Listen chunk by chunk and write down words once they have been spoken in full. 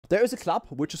There is a club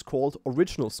which is called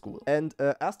Original School. And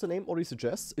as the name already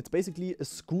suggests, it's basically a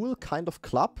school kind of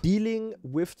club dealing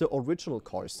with the original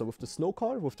cars. So with the snow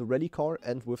car, with the rally car,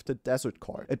 and with the desert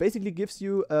car. It basically gives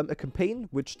you a campaign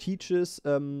which teaches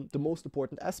the most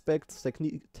important aspects,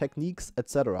 techniques,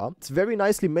 etc. It's very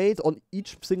nicely made. On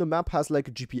each single map has like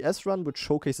a GPS run which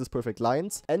showcases perfect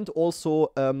lines and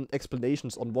also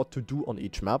explanations on what to do on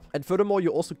each map. And furthermore, you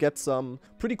also get some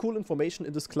pretty cool information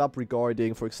in this club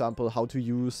regarding, for example, how to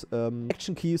use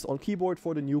action keys on keyboard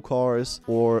for the new cars,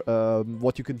 or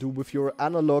what you can do with your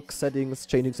analog settings,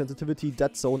 changing sensitivity,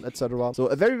 dead zone, etc. So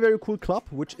a very, very cool club,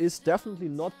 which is definitely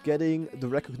not getting the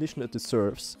recognition it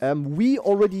deserves. We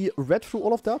already read through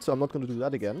all of that, so I'm not going to do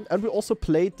that again. And we also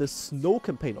played the snow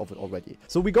campaign of it already.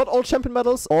 So we got all champion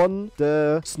medals on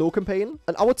the snow campaign,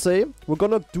 and I would say we're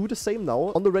gonna do the same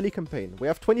now on the rally campaign. We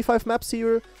have 25 maps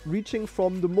here, reaching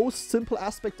from the most simple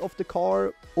aspect of the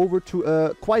car over to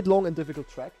a quite long and difficult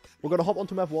track. We're gonna hop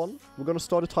onto map 1. We're gonna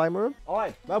start a timer.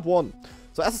 Alright, map 1.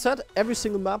 So as I said, every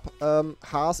single map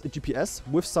has a GPS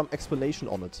with some explanation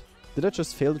on it. Did I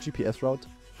just fail the GPS route?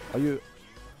 Are you...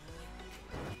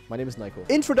 My name is Nico.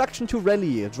 Introduction to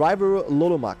Rally, driver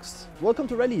Lolomax. Welcome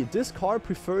to Rally. This car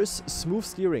prefers smooth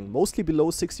steering, mostly below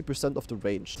 60% of the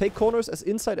range. Take corners as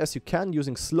inside as you can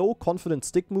using slow, confident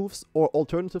stick moves, or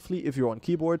alternatively, if you're on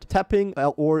keyboard, tapping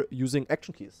or using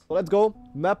action keys. So let's go.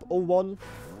 Map 01.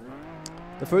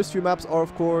 The first few maps are,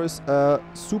 of course,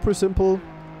 super simple.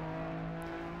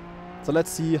 So let's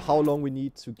see how long we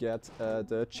need to get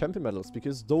the champion medals,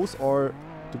 because those are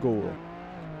the goal.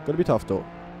 Gonna be tough though.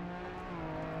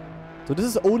 So this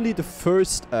is only the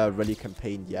first rally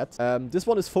campaign yet. This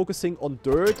one is focusing on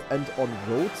dirt and on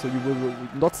road, so you will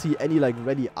not see any like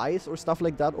rally ice or stuff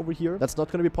like that over here. That's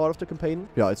not going to be part of the campaign.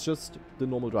 Yeah, it's just the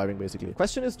normal driving basically.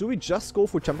 Question is, do we just go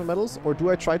for champion medals, or do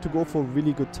I try to go for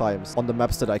really good times on the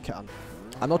maps that I can?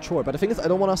 I'm not sure, but the thing is, I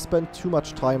don't want to spend too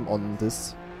much time on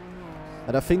this.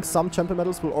 And I think some champion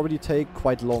medals will already take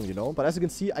quite long, you know? But as you can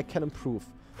see, I can improve.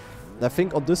 And I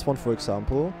think on this one, for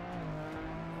example,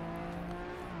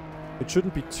 it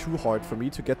shouldn't be too hard for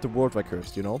me to get the world record,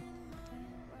 you know?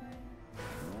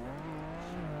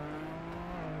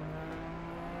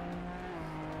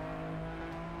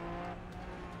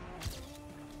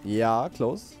 Yeah,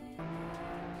 close.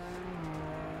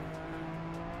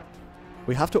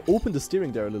 We have to open the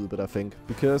steering there a little bit, I think.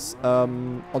 Because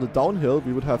on the downhill,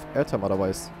 we would have airtime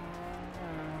otherwise.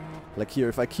 Like here,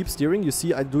 if I keep steering, you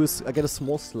see I get a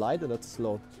small slide and that's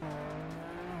slow.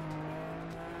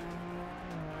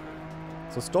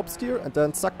 So stop steer and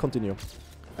then zack, continue.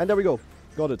 And there we go.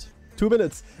 Got it. 2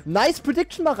 minutes. Nice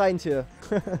prediction, Mareint here.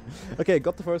 Okay,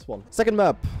 got the first one. Second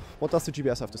map. What does the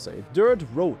GPS have to say? Dirt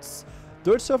roads.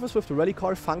 Dirt surface with the rally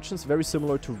car functions very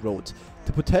similar to road.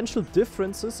 The potential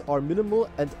differences are minimal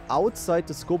and outside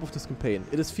the scope of this campaign.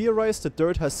 It is theorized that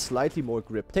dirt has slightly more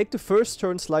grip. Take the first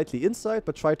turn slightly inside,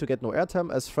 but try to get no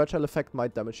airtime as fragile effect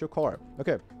might damage your car.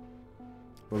 Okay.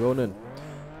 We're going in.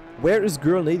 Where is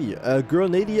Girl Nady? Girl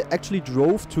Nady actually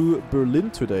drove to Berlin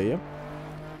today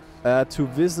to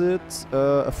visit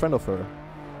a friend of her.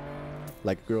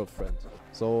 Like girlfriend.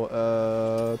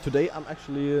 So today I'm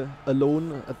actually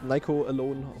alone at Nico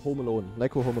alone, home alone.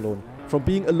 Nico home alone. From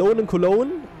being alone in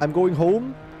Cologne, I'm going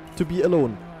home to be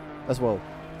alone as well.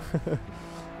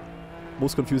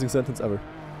 Most confusing sentence ever.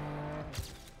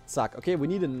 Zack. Okay, we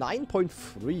need a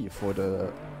 9.3 for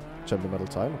the champion medal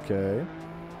time. Okay.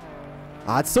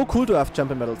 Ah, it's so cool to have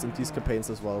champion medals in these campaigns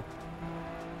as well.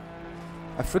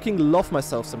 I freaking love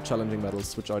myself some challenging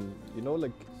medals, which are, you know,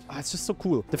 like... Ah, it's just so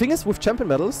cool. The thing is, with champion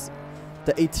medals,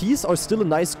 the ATs are still a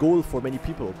nice goal for many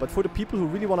people. But for the people who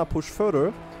really want to push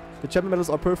further, the champion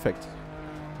medals are perfect.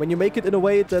 When you make it in a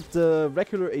way that the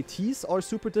regular ATs are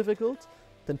super difficult,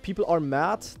 then people are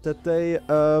mad that they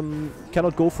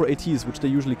cannot go for ATs, which they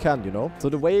usually can, you know? So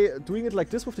the way doing it like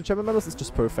this with the champion medals is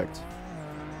just perfect.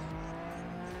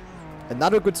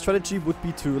 Another good strategy would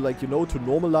be to, like, you know, to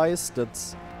normalize that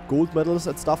gold medals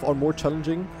and stuff are more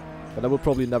challenging. But that will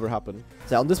probably never happen.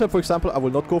 So yeah, on this map, for example, I will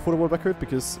not go for the world record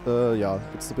because, yeah,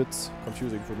 it's a bit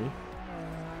confusing for me.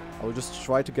 I will just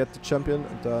try to get the champion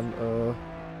and then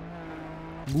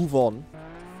move on.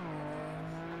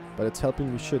 But it's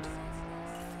helping me shit.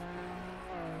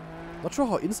 Not sure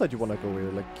how inside you want to go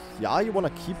here. Like, yeah, you want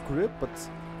to keep grip, but...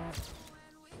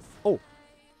 Oh.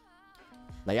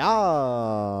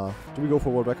 Naja. Do we go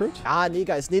for world record? Ah, nee,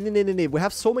 guys. Nee. We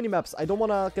have so many maps. I don't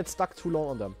want to get stuck too long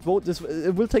on them.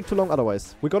 It will take too long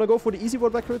otherwise. We're gonna go for the easy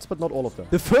world records, but not all of them.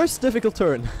 The first difficult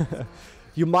turn.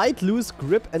 You might lose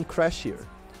grip and crash here.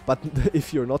 but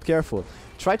if you're not careful.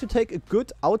 Try to take a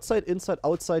good outside, inside,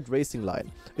 outside racing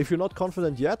line. If you're not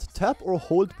confident yet, tap or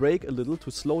hold brake a little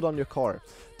to slow down your car.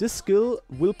 This skill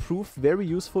will prove very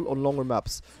useful on longer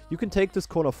maps. You can take this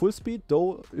corner full speed,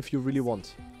 though, if you really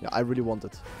want. Yeah, I really want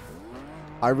it.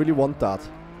 I really want that.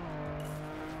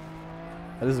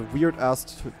 That is a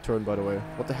weird-ass turn, by the way.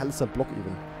 What the hell is that block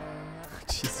even?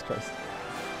 Jesus Christ.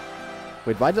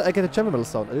 Wait, why did I get a champion medal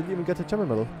sound? I didn't even get a champion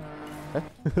medal. Eh?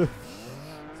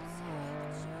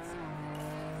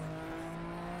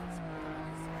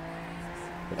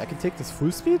 Wait, I can take this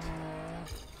full speed?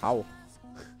 Ow.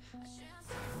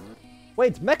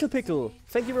 Wait, Metal Pickle!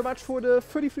 Thank you very much for the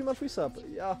 33-month resub.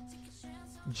 Yeah.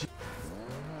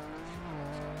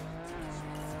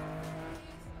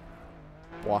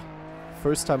 Boah.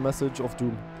 First time message of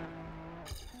doom.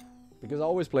 Because I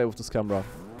always play with this camera.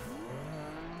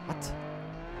 What?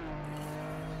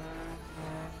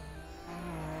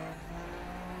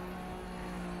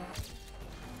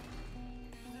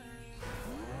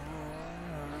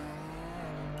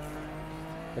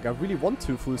 Like, I really want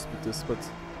to full speed this, but...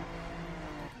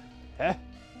 Heh?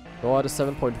 Oh, at a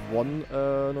 7.1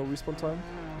 no respawn time?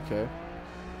 Okay.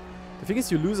 The thing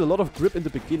is, you lose a lot of grip in the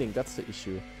beginning, that's the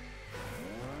issue.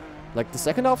 Like, the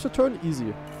second half of the turn,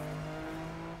 easy.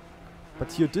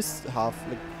 But here, this half,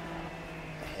 like...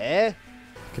 Heh? You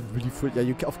can really full... Yeah,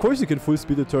 you can, of course you can full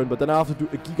speed the turn, but then I have to do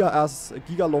a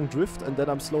giga long drift, and then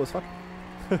I'm slow as fuck.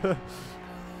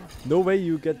 No way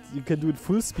you can do it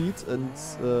full speed and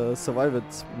survive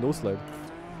it no slide.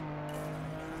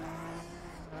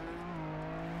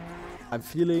 I'm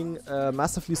feeling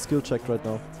massively skill checked right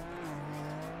now.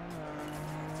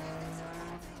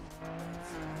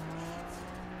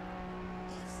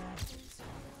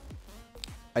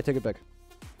 I take it back.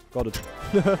 Got it.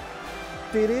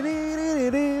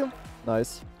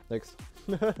 Nice. Thanks.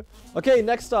 Okay,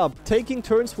 next up. Taking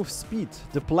turns with speed.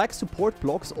 The black support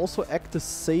blocks also act the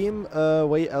same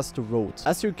way as the road.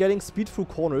 As you're getting speed through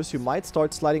corners, you might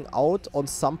start sliding out on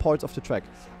some parts of the track.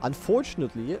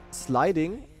 Unfortunately,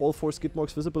 sliding, all 4 skid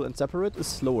marks visible and separate, is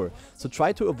slower. So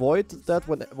try to avoid that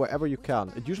wherever you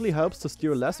can. It usually helps to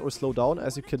steer less or slow down,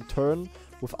 as you can turn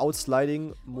without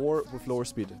sliding more with lower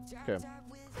speed. Okay.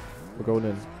 We're going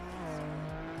in.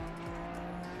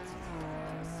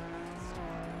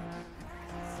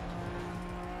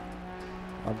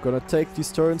 I'm gonna take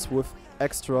these turns with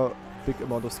extra big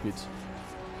amount of speed.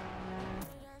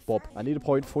 Bob, I need a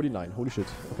point 49. Holy shit.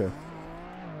 Okay.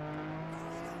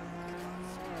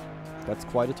 That's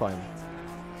quite a time.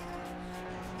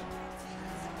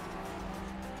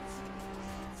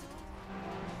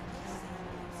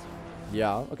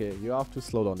 Yeah, okay, you have to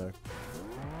slow down there.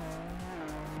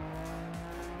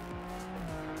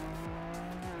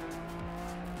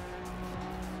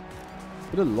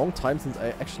 It's been a long time since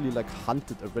I actually like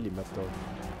hunted a rally map though.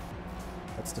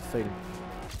 That's the thing.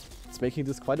 It's making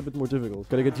this quite a bit more difficult.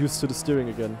 Gotta get used to the steering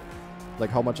again. Like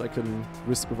how much I can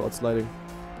risk without sliding.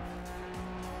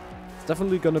 It's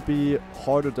definitely gonna be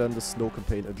harder than the snow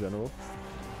campaign in general.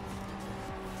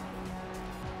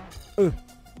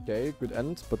 Okay, good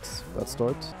end, but bad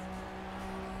start.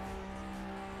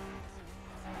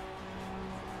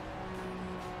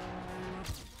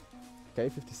 Okay,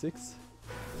 56.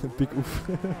 Big oof.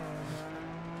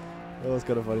 That was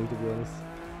kind of funny, to be honest.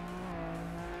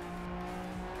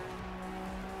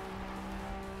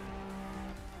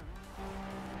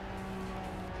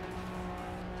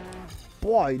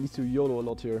 Boy, I need to YOLO a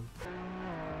lot here.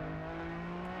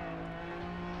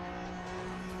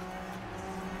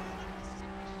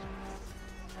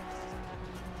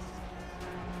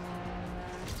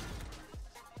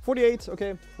 .48,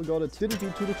 okay, we got it. Didn't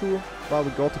beat 2-2, but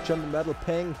we got the champion medal.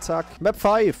 Pang, zack. Map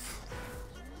 5.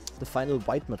 The final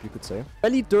white map, you could say.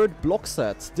 Rally Dirt block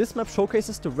set. This map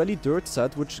showcases the Rally Dirt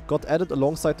set, which got added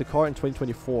alongside the car in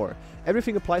 2024.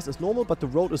 Everything applies as normal, but the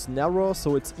road is narrow,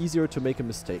 so it's easier to make a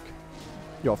mistake.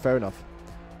 Yeah, fair enough.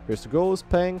 Here's the goes.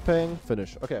 Pang, pang,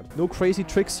 finish. Okay, no crazy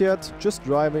tricks yet, just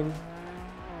driving.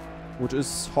 Which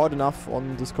is hard enough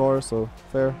on this car, so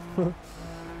fair.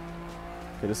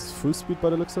 Okay, this is full speed by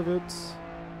the looks of it.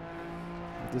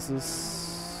 This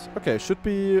is... Okay, should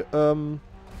be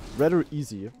rather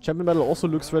easy. Champion medal also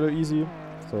looks rather easy,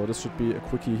 so this should be a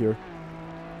quickie here.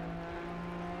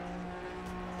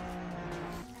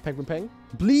 Pang, pang, pang.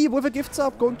 Blee with a gift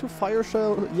sub going to Fire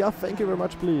Shell. Yeah, thank you very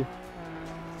much, Blee.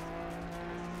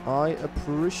 I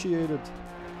appreciate it.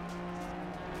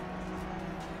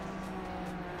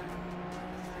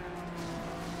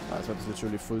 Nice, that is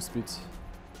literally full speed.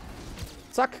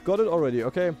 Zack, got it already,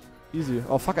 okay. Easy.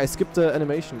 Oh fuck, I skipped the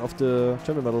animation of the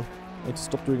champion medal. I need to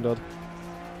stop doing that.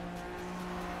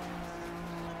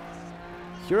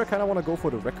 Here I kind of want to go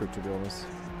for the record, to be honest.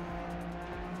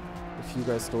 If you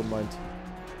guys don't mind.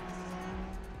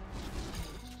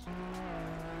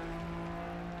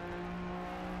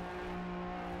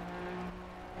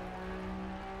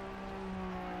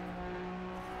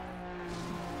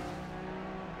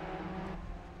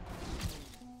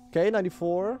 Okay,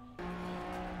 94.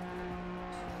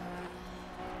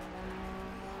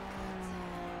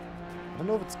 I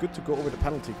don't know if it's good to go over the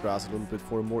penalty grass a little bit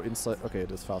for more insight. Okay,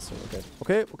 it is faster.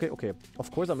 Okay. Okay.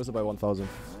 Of course I miss it by 1,000.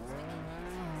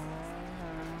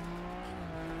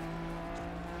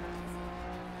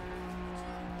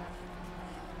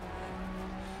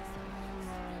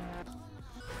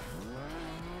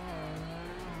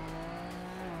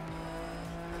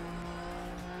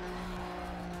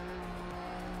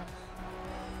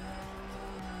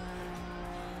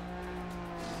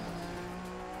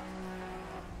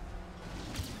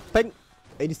 Bang!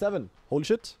 87. Holy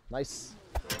shit. Nice.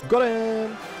 Got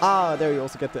him! Ah, there you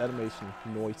also get the animation.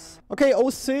 Nice. Okay,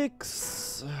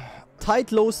 06.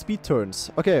 Tight low speed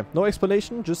turns. Okay, no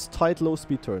explanation, just tight low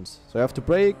speed turns. So I have to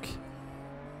brake.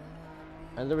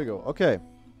 And there we go. Okay,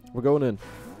 we're going in.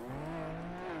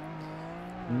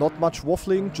 Not much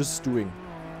waffling, just doing.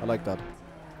 I like that.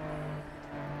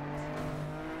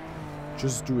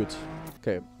 Just do it.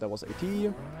 Okay, that was AT.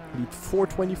 Need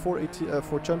 420 for AT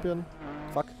for champion.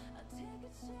 Fuck.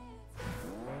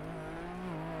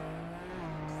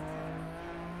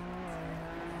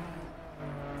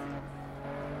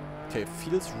 Okay,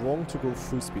 feels wrong to go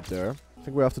full speed there. I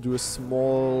think we have to do a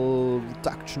small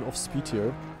reduction of speed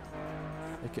here.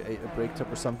 AKA a brake tap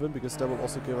or something, because that will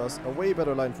also give us a way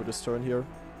better line for this turn here.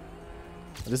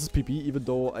 And this is PP, even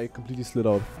though I completely slid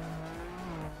out.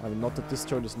 I mean, not that this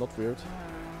turn is not weird.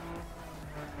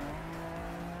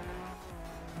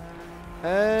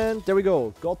 And there we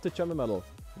go. Got the champion medal.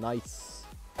 Nice.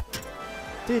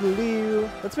 Diddle-doo.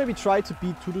 Let's maybe try to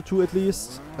beat 2-2 at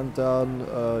least. And then,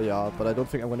 yeah, but I don't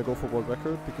think I'm gonna go for world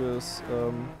record because,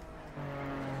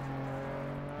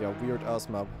 yeah, weird ass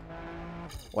map.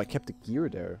 Oh, I kept the gear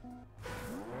there.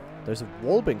 There's a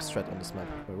wallbang strat on this map.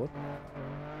 Wait, what?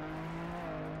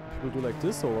 People do like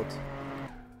this or what?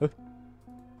 Huh?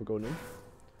 We're going in.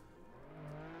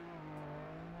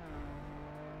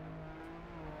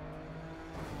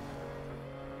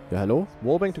 Yeah, hello?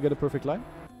 Wallbang to get a perfect line?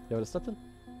 Ja, was ist das denn?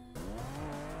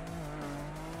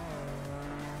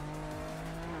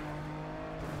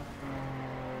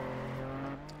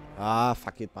 Ah,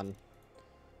 fuck it, man.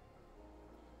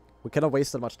 We cannot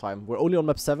waste that much time. We're only on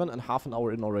map 7 and half an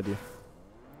hour in already.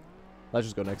 Let's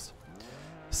just go next.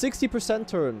 60%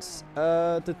 turns.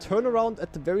 The turnaround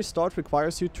at the very start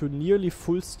requires you to nearly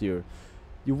full steer.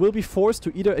 You will be forced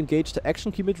to either engage the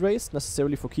action key mid-race,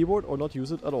 necessarily for keyboard, or not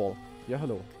use it at all. Yeah,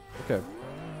 hello. Okay.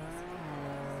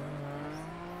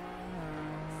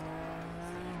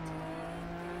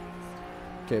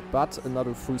 Okay, but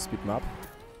another full speed map.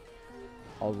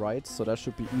 Alright, so that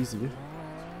should be easy.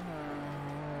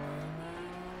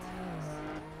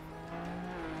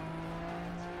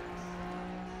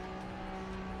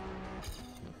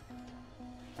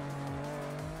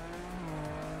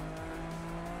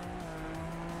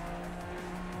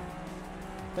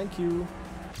 Thank you.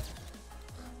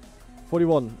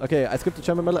 41. Okay, I skipped the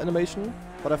champion medal animation,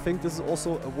 but I think this is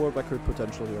also a world record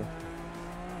potential here.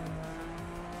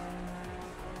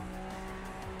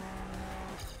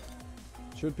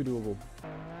 Should be doable.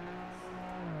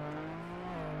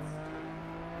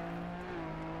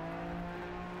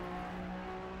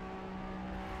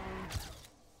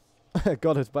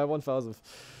 Got it by 1,000.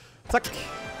 Zack.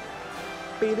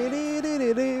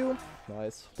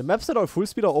 Nice. The maps that are full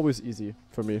speed are always easy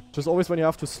for me. Just always when you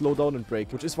have to slow down and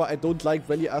brake, which is why I don't like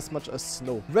rally as much as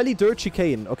snow. Rally dirt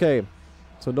chicane. Okay.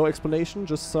 So no explanation,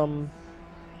 just some...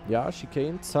 Yeah,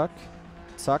 chicane. Zack.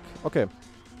 Zack. Okay.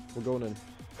 We're going in.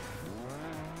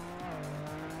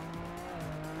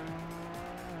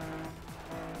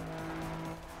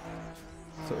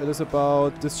 So it is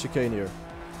about this chicane here.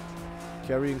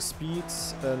 Carrying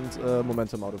speeds and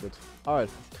momentum out of it. Alright.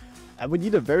 And we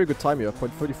need a very good time here.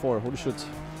 0.34. Holy shit.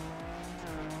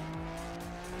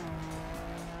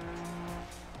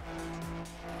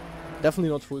 Definitely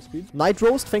not full speed. Night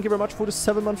Roast, thank you very much for the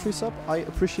 7-month free sub. I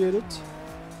appreciate it.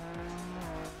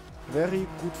 Very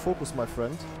good focus, my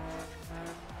friend.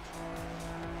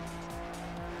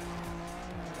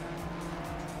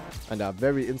 And a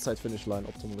very inside finish line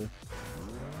optimally.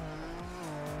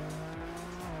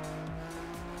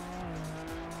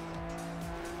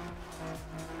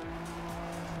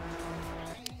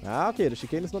 Ah, okay, the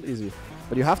chicane is not easy.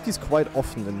 But you have these quite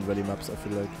often in rally maps, I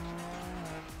feel like.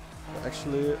 They're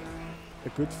actually a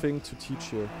good thing to teach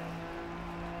here.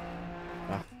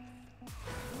 Ah,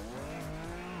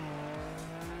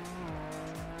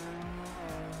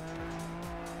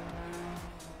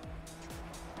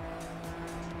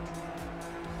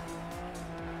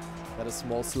 Got a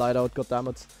small slide out,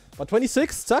 goddammit. But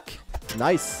 26, zack.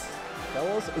 Nice. That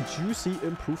was a juicy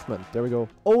improvement. There we go.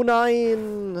 Oh,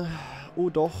 9.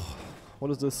 Oh, doch. What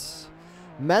is this?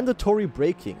 Mandatory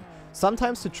braking.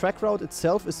 Sometimes the track route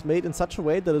itself is made in such a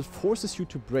way that it forces you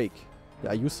to brake.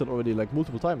 Yeah, I used it already like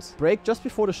multiple times. Brake just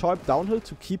before the sharp downhill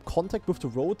to keep contact with the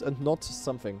road and not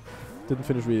something. Didn't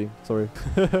finish reading, sorry.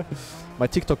 My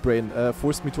TikTok brain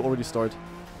forced me to already start.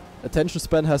 Attention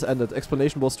span has ended.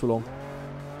 Explanation was too long.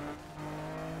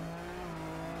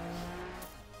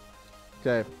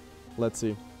 Okay, let's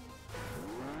see.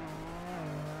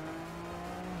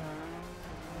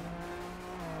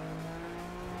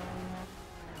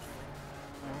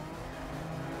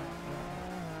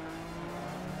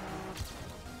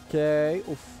 Okay,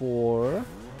 04.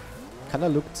 Kinda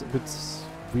looked a bit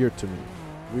weird to me.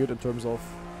 Weird in terms of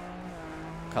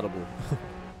cuttable.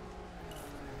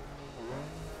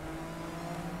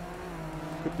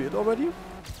 Could be it already?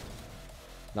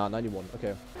 Nah, 91.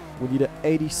 Okay. We need an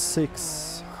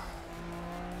 86.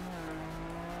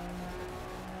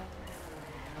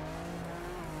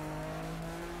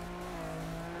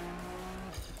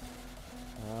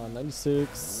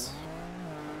 96.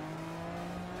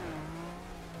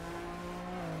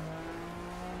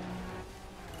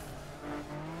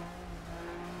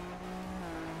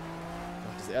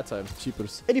 This airtime.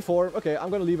 Cheapers. 84. Okay, I'm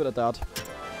gonna leave it at that.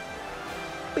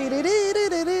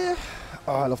 Oh,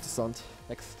 I love the sound.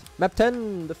 Next. Map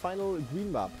 10, the final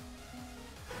green map.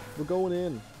 We're going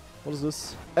in. What is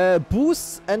this?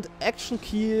 Boosts and action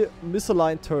key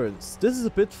misaligned turns. This is a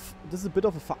bit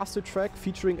of a faster track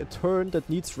featuring a turn that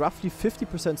needs roughly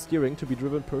 50% steering to be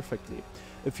driven perfectly.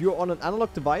 If you're on an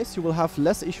analog device, you will have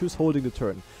less issues holding the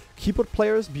turn. Keyboard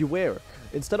players, beware.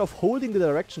 Instead of holding the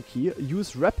direction key,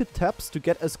 use rapid taps to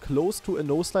get as close to a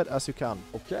no-slide as you can.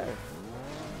 Okay.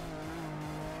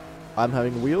 I'm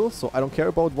having a wheel, so I don't care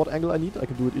about what angle I need. I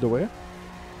can do it either way.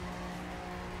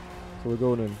 So we're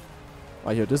going in. Ah,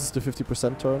 here, this is the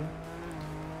 50% turn.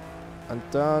 And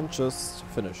then just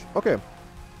finish. Okay.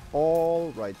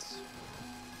 Alright.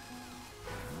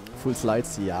 Full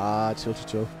slides. Ja, chill, chill,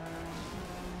 chill.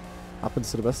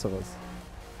 Happens to the best of us.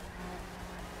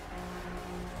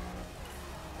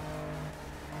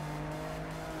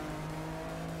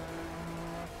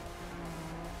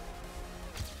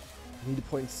 Need a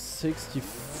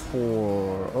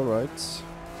 .64. Alright.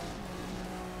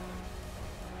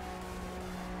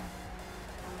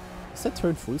 Is that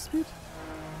turn full speed?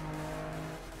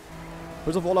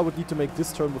 First of all, I would need to make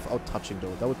this turn without touching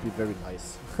though. That would be very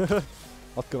nice.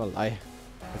 Not gonna lie.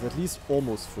 It's at least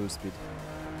almost full speed.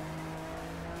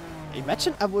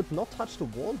 Imagine I would not touch the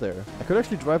wall there. I could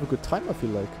actually drive a good time, I feel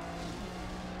like.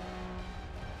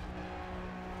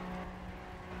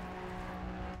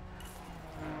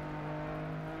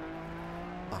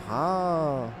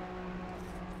 Aha.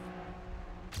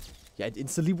 Yeah, it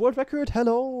instantly world record.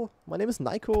 Hello. My name is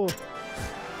Nico.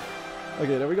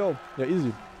 Okay, there we go. Yeah,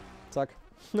 easy. Zack.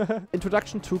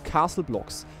 Introduction to castle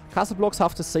blocks. Castle blocks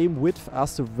have the same width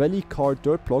as the rally car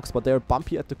dirt blocks, but they are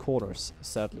bumpy at the corners,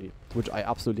 sadly, which I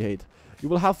absolutely hate. You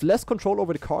will have less control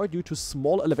over the car due to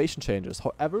small elevation changes.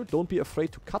 However, don't be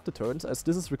afraid to cut the turns, as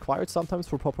this is required sometimes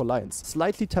for proper lines.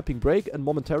 Slightly tapping brake and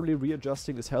momentarily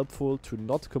readjusting is helpful to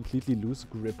not completely lose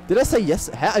grip. Did I say yes?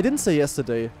 Huh? I didn't say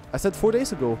yesterday. I said 4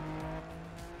 days ago.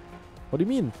 What do you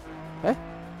mean? Huh?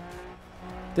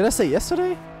 Did I say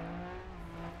yesterday?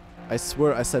 I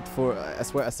swear I said 4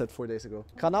 days ago.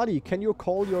 Kanadi, can you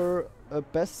call your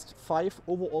best 5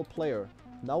 overall player?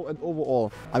 Now and overall.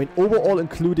 I mean, overall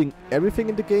including everything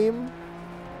in the game.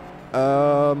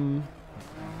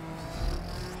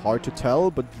 Hard to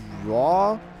tell, but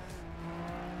raw.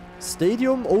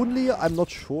 Stadium only, I'm not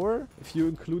sure. If you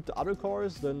include the other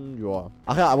cars, then yeah.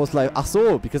 Ach yeah, I was live. Ach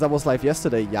so, because I was live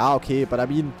yesterday. Yeah, okay, but I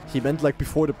mean, he meant like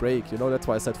before the break, you know, that's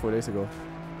why I said 4 days ago.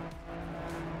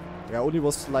 Yeah, I only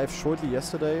was live shortly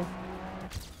yesterday.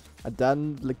 And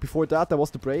then, like, before that, there was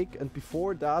the break. And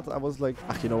before that, I was like,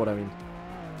 ach, you know what I mean.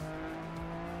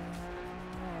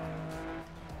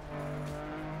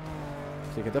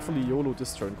 Okay, I can definitely YOLO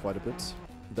this turn quite a bit.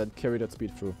 And then carry that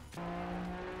speed through.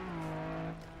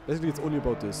 Basically, it's only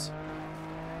about this.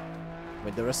 I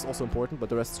mean, the rest is also important, but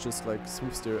the rest is just, like,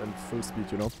 smooth steer and full speed,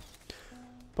 you know.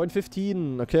 Point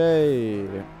 15, okay.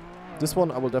 This one,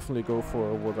 I will definitely go for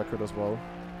a world record as well.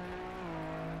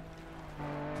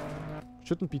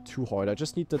 Shouldn't be too hard. I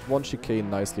just need that one chicane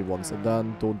nicely once, and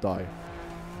then don't die.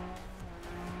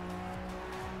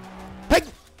 Hey!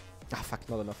 Ah, fuck,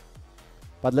 not enough.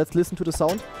 But let's listen to the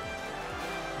sound.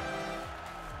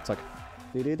 Zack.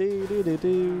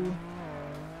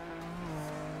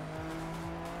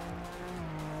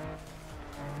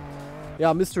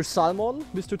 Yeah, Mr. Salmon,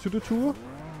 Mr. 222.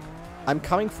 I'm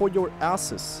coming for your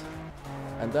asses.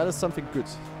 And that is something good.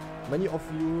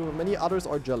 Many others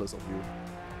are jealous of you.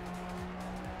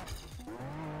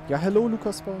 Yeah, hello,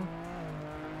 Lucas.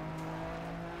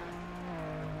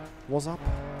 What's up?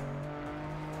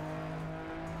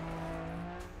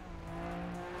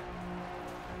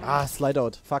 Ah, slide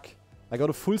out. Fuck. I got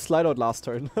a full slide out last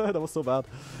turn. That was so bad.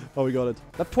 Oh, we got it.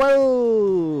 Lap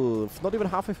 12! Not even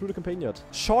halfway through the campaign yet.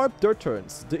 Sharp dirt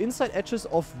turns. The inside edges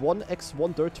of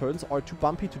 1x1 dirt turns are too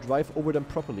bumpy to drive over them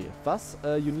properly. Thus,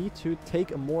 you need to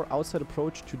take a more outside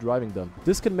approach to driving them.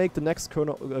 This can make the next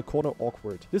corner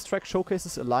awkward. This track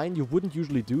showcases a line you wouldn't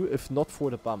usually do if not for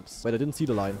the bumps. Wait, I didn't see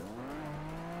the line.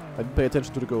 I didn't pay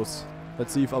attention to the ghosts.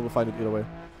 Let's see if I will find it either way.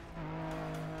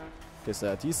 Okay,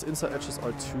 so these inside edges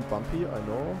are too bumpy, I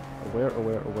know.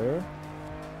 Aware.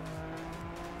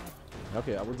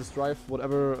 Okay, I will just drive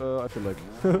whatever I feel like.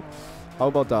 How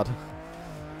about that?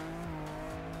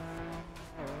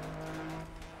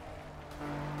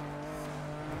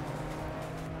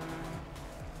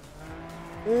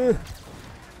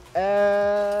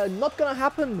 Not gonna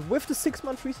happen with the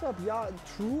 6-month resub. Yeah,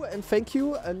 true, and thank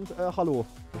you, and hello.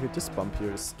 Okay, this bump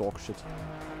here is dog shit.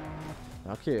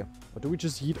 Okay, or do we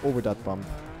just yeet over that bump?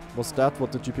 Was that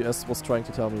what the GPS was trying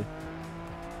to tell me?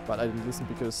 But I didn't listen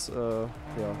because,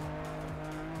 yeah.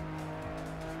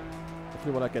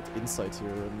 Definitely wanna get inside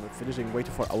here. I'm finishing way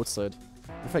too far outside.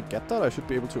 If I get that, I should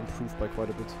be able to improve by quite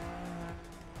a bit.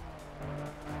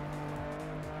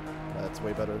 That's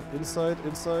way better. Inside,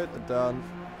 and then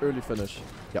early finish.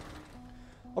 Yeah.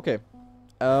 Okay.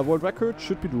 World record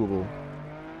should be doable.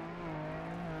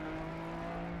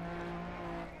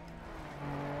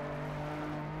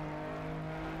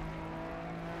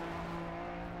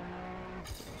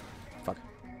 Fuck.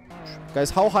 Guys,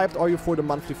 how hyped are you for the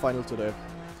monthly final today?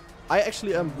 I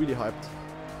actually am really hyped.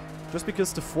 Just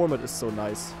because the format is so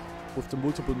nice. With the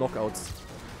multiple knockouts.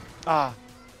 Ah!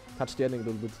 Touched the ending a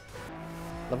little bit.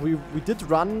 Like we did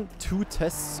run 2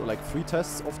 tests, or like 3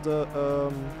 tests of the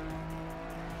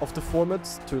format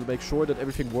to make sure that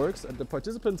everything works, and the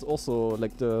participants also,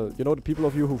 like the people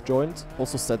of you who've joined,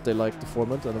 also said they liked the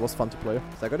format and it was fun to play. So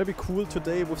they're gonna be cool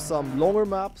today with some longer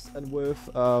maps and with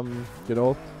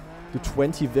the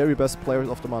 20 very best players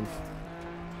of the month.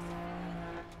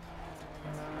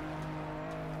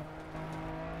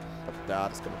 But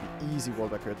that is gonna be easy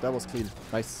world record. That was clean.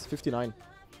 Nice. 59.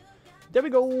 There we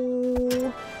go!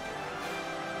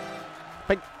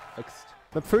 Bang! Next.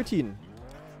 Map 13.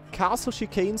 Castle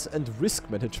chicanes and risk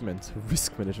management.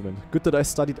 Risk management. Good that I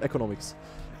studied economics.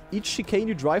 Each chicane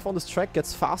you drive on this track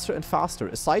gets faster and faster.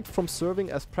 Aside from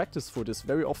serving as practice for this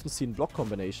very often seen block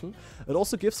combination, it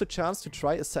also gives a chance to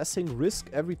try assessing risk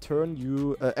every time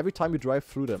you drive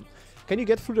through them. Can you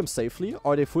get through them safely?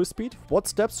 Are they full speed? What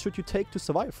steps should you take to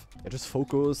survive? Yeah, just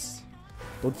focus.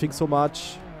 Don't think so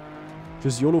much.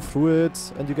 Just YOLO through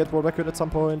it, and you get world record at some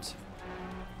point.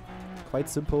 Quite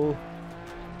simple.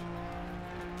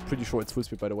 Pretty sure it's full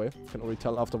speed, by the way. Can already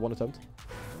tell after 1 attempt.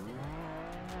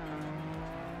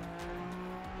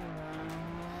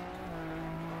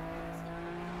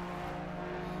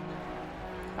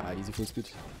 Ah, easy full speed.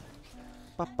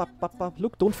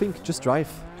 Look, don't think, just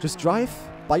drive. Just drive,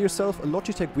 buy yourself a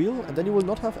Logitech wheel, and then you will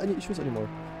not have any issues anymore.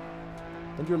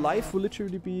 And your life will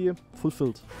literally be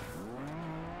fulfilled.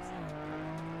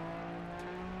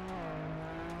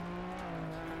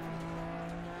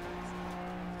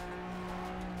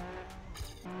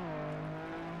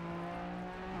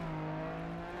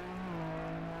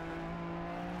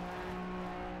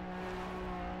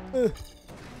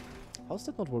 How's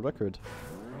that not world record?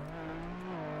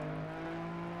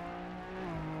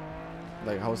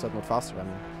 Like, how is that not faster? I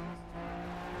mean.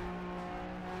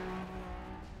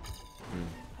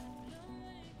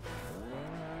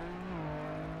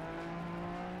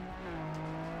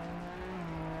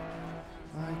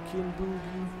 I can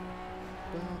boogie,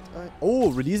 but I...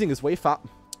 Oh, releasing is way fast.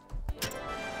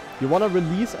 You wanna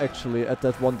release actually at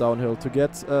that one downhill to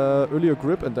get earlier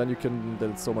grip, and then you can... Then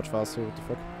it's so much faster. What the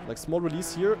fuck? Like small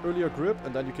release here, earlier grip,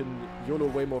 and then you can YOLO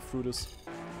way more through this.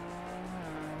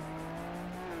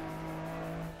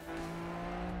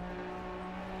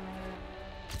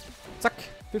 Zack,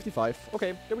 55.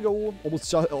 Okay, there we go.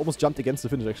 Almost jumped against the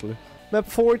finish actually. Map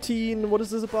 14. What is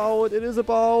this about? It is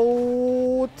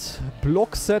about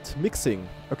block set mixing.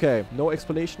 Okay, no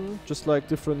explanation. Just like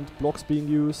different blocks being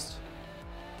used.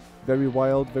 Very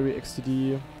wild, very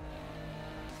XTD.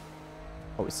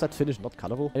 Oh, is that finish not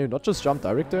colorful? Can you not just jump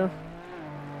direct there?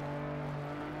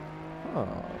 Ah,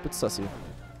 a bit sassy.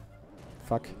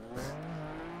 Fuck.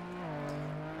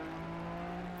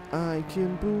 I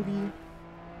can boogie.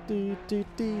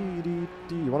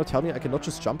 You wanna tell me I cannot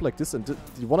just jump like this and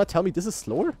you wanna tell me this is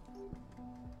slower?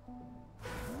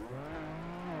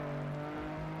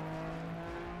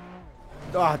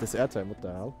 Ah, this airtime, what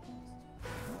the hell?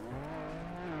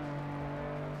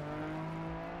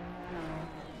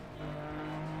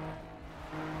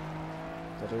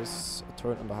 That is a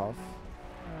turn and a half.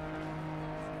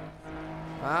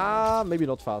 Ah, maybe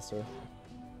not faster.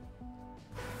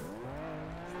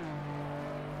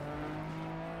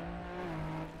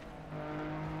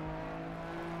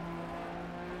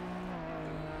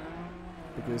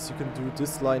 Because you can do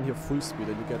this line here full speed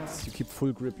and you keep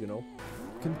full grip, you know.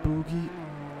 Can boogie.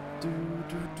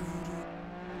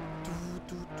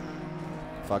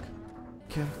 Fuck.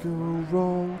 Can't go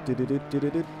wrong.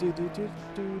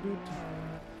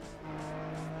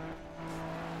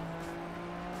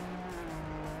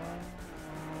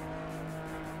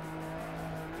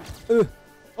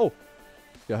 Oh.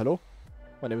 Yeah, hello.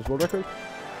 My name is World Record.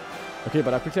 Okay,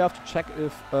 but I quickly have to check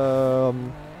if the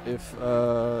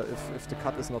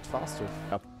cut is not faster.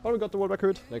 Yeah. But we got the world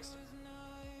record. Next.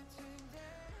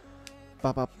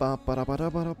 My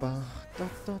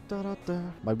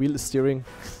wheel is steering.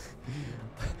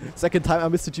 Second time I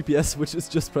missed the GPS, which is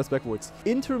just press backwards.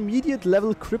 Intermediate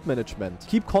level grip management.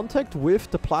 Keep contact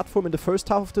with the platform in the first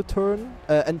half of the turn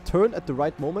and turn at the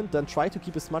right moment. Then try to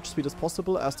keep as much speed as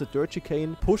possible as the dirt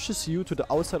chicane pushes you to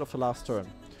the outside of the last turn.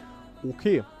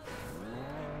 Okay.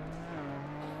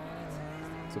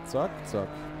 So zack, zack.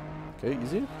 Okay,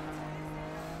 easy.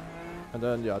 And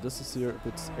then, yeah, this is here a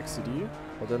bit XCD.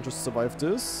 But then just survive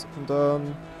this and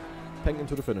then peng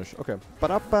into the finish. Okay.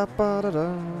 Bam.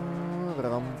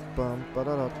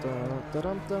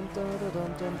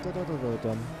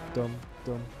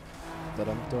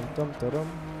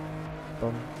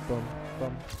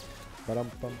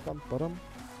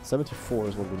 74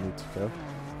 is what we need, okay?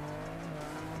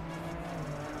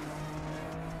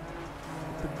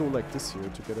 We could go like this here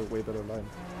to get a way better line.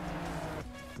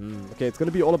 Okay, it's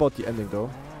gonna be all about the ending though.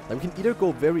 Now we can either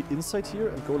go very inside here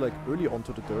and go like early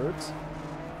onto the dirt,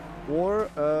 or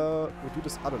we do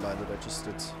this other line that I just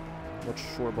did. Not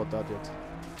sure about that yet.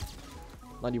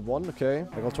 91, okay.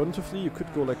 Like alternatively, you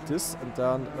could go like this and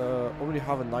then already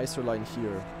have a nicer line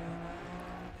here.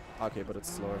 Okay, but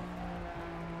it's slower.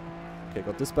 Okay,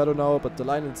 got this better now, but the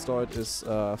line in start is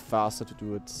faster to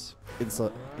do it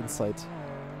inside.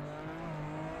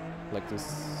 Like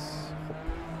this. Hop.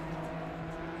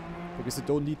 Because you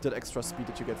don't need that extra speed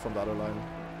that you get from the other line.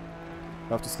 You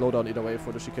have to slow down either way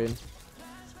for the chicane.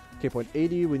 Okay, point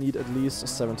 80, we need at least a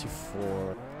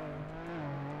 74.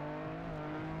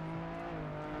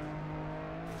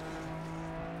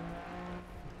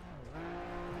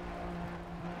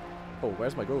 Oh,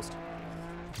 where's my ghost?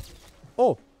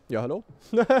 Oh, yeah, hello?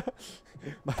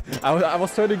 I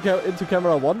was turning into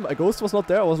camera 1, my ghost was not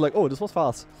there, I was like, oh, this was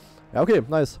fast. Yeah, okay,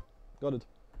 nice. Got it.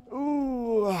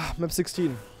 Ooh, map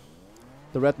 16.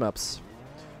 The red maps.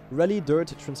 Rally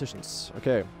dirt transitions.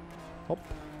 Okay. Hop.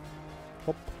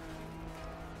 Hop.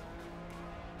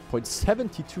 Point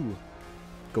 72.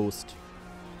 Ghost.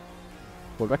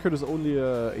 World record is only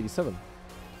 87.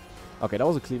 Okay, that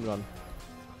was a clean run.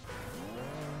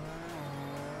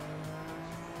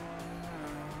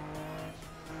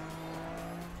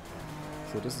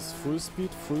 So this is full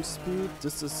speed, full speed.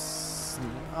 This is...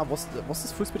 was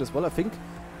this full speed as well? I think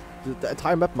the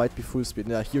entire map might be full speed.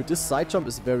 Yeah, here, this side jump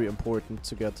is very important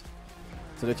to get.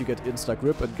 So that you get insta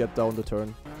grip and get down the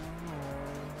turn.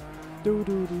 Do.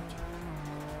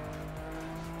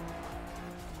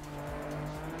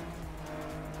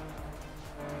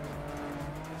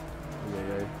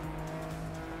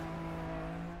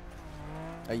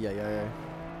 Ay.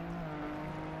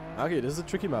 Okay, this is a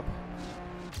tricky map.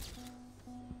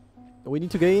 We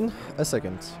need to gain a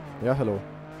second. Yeah, hello.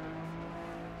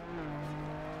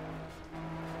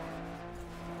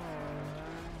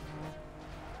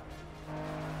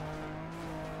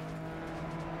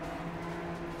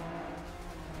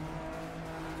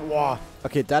 Wow.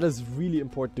 Okay, that is really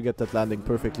important to get that landing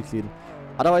perfectly clean.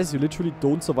 Otherwise, you literally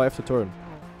don't survive the turn.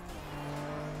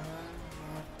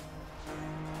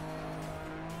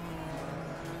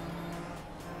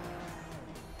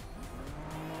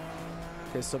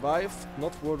 Okay, survived.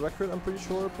 Not world record, I'm pretty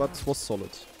sure, but was solid.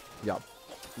 Yeah.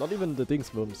 Not even the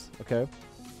dings mums, okay?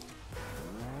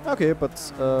 Okay, but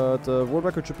the world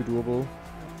record should be doable.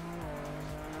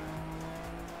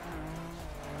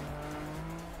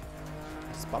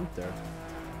 Just bumped there.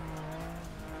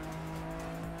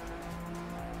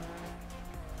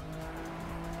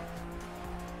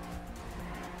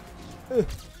 Uh,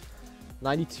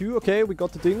 92, okay, we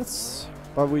got the dings,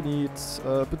 but we need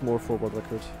a bit more for world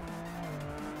record.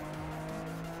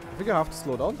 think I have to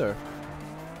slow down there.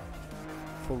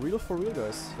 For real,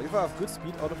 guys. Like, if I have good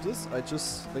speed out of this, I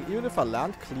just... Like, even if I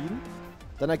land clean,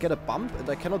 then I get a bump, and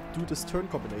I cannot do this turn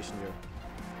combination here.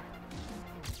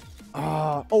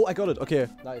 Ah, oh, I got it. Okay,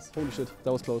 nice. Holy shit,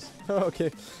 that was close.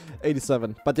 Okay,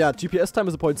 87. But yeah, GPS time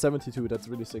is a .72. That's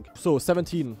really sick. So,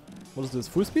 17. What is this?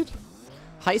 Full speed?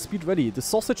 High speed ready. The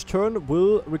sausage turn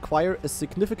will require a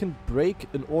significant brake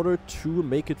in order to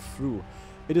make it through.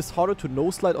 It is harder to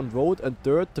no-slide on road and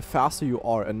dirt the faster you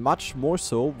are, and much more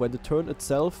so when the turn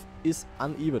itself is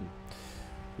uneven.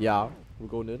 Yeah, we're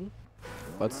going in.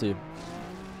 Let's see.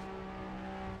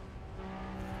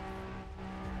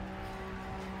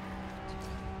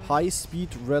 High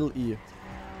speed rel E.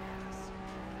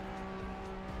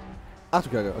 Ah,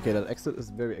 okay, that exit is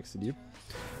very XCD.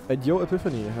 And yo,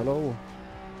 Epiphany, hello.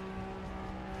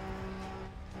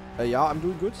 Yeah, I'm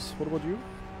doing good. What about you?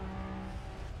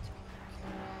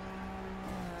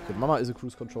 Okay, Mama is a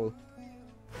cruise control.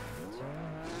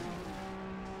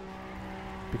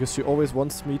 Because she always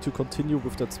wants me to continue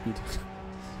with that speed.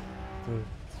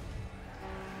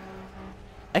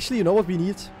 Actually, you know what we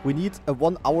need? We need a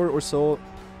 1 hour or so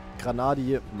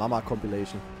Granadi Mama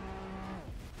compilation.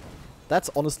 That's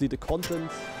honestly the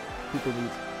content people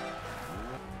need.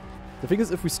 The thing is,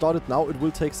 if we start it now, it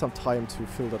will take some time to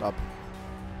fill that up.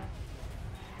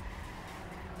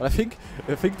 But I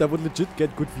think that would legit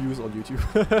get good views on YouTube.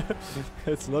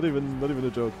 It's not even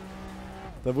a joke.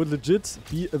 That would legit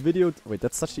be a video. Wait,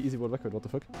 that's such an easy world record. What the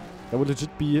fuck? That would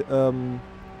legit be a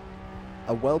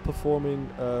well-performing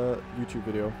YouTube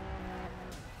video.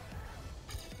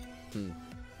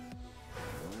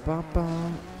 Ba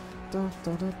ba da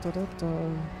da da da da da.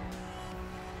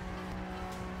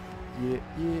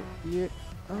 Yeah.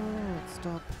 Oh,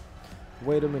 stop.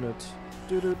 Wait a minute.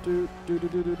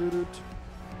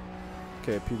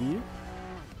 Okay, PB.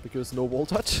 Because no wall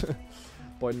touch.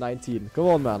 Point 19. Come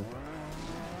on, man.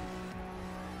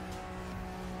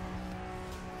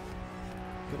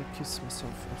 Gotta kiss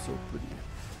myself. I'm so pretty.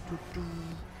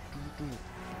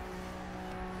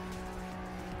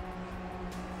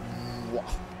 Wow.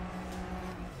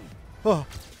 Oh.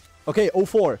 Okay,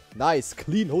 04. Nice.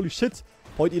 Clean. Holy shit.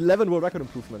 Point 11 world record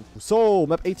improvement. So,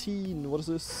 map 18. What is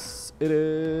this? It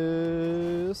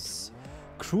is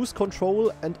cruise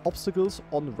control and obstacles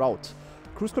on route.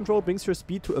 Cruise control brings your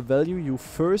speed to a value you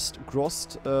first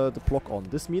crossed the block on.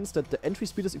 This means that the entry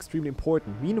speed is extremely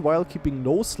important. Meanwhile, keeping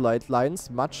no slide lines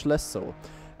much less so,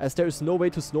 as there is no way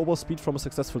to snowball speed from a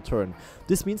successful turn.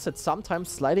 This means that sometimes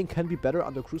sliding can be better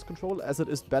under cruise control, as it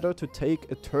is better to take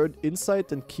a turn inside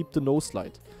than keep the no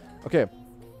slide. Okay,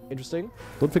 interesting.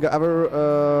 Don't think I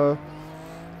ever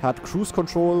had cruise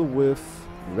control with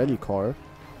rally car.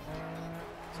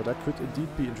 So that could indeed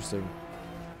be interesting.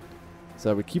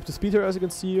 So we keep the speed here, as you can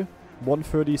see.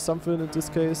 130 something in this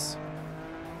case.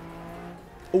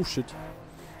 Oh shit.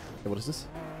 Okay, what is this?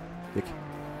 Dick.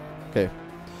 Okay.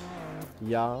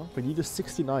 Yeah, we need a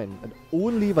 69. And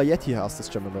only Valleti has this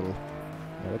gem medal.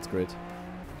 Yeah, that's great.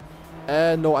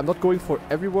 And no, I'm not going for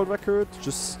every world record,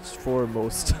 just for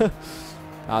most.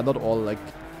 Not all, like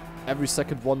every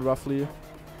second one roughly.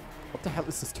 What the hell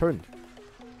is this turn?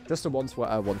 Just the ones where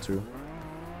I want to.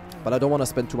 But I don't want to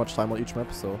spend too much time on each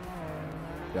map, so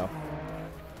yeah.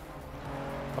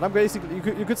 But I'm basically,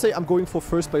 you could say I'm going for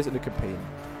first place in the campaign.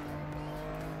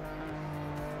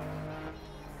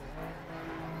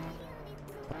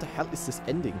 What the hell is this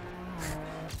ending?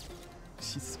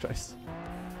 Jesus Christ.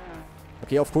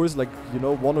 Okay, of course, like, you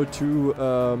know, 1 or 2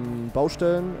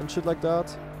 Baustellen and shit like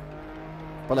that.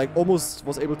 But like, almost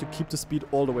was able to keep the speed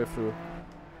all the way through.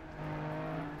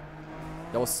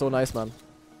 That was so nice, man.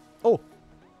 Oh!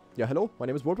 Yeah, hello, my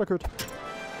name is World Record.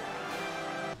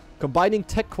 Combining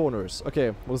tech corners.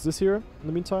 Okay, what is this here in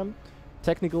the meantime?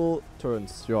 Technical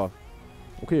turns, yeah.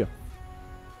 Okay.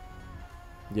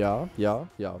 Yeah,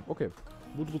 okay.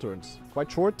 Multiple turns.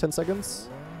 Quite short, 10 seconds.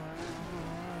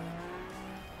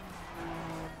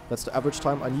 That's the average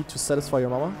time I need to satisfy your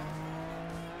mama.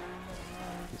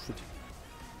 Oh shit.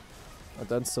 And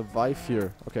then survive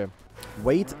here. Okay.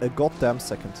 Wait a goddamn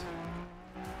second.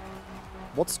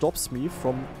 What stops me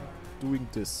from doing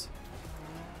this?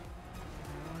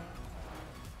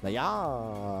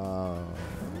 Naja,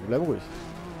 bleib ruhig.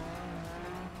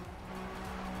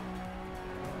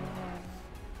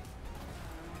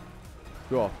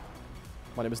 Ja.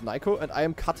 My name is Nico and I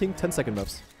am cutting 10-second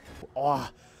maps. Oh.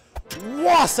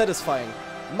 Wow, satisfying.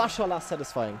 Mashallah,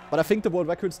 satisfying. But I think the world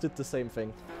records did the same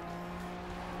thing.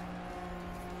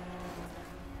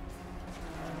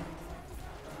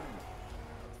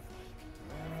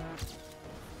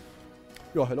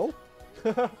 Ja, hello.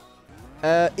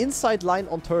 Inside line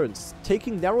on turns.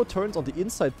 Taking narrow turns on the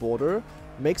inside border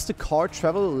makes the car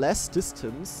travel less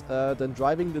distance than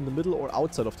driving in the middle or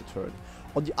outside of the turn.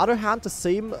 On the other hand, the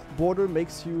same border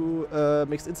makes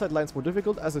inside lines more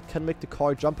difficult, as it can make the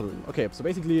car jump a little. Okay, so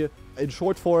basically, in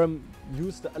short form,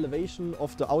 use the elevation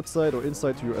of the outside or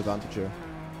inside to your advantage here.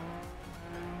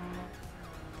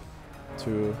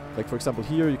 To, like, for example,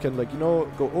 here you can, like, you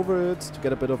know, go over it to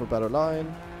get a bit of a better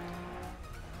line.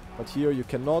 But here you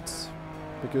cannot,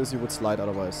 because you would slide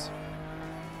otherwise.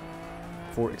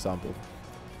 For example.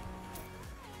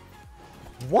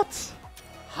 What?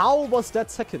 How was that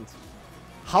second?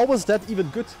 How was that even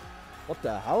good? What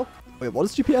the hell? Wait, what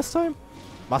is GPS time?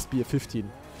 Must be a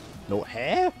 15. No,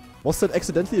 huh? Was that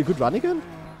accidentally a good run again?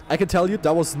 I can tell you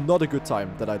that was not a good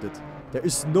time that I did. There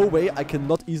is no way I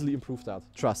cannot easily improve that.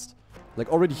 Trust. Like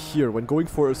already here, when going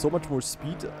for so much more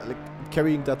speed, like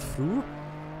carrying that through.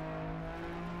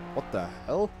 What the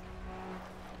hell?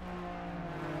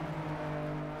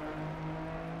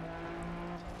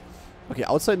 Okay,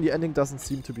 outside in the ending doesn't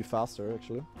seem to be faster,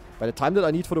 actually. By the time that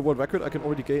I need for the world record, I can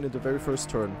already gain in the very first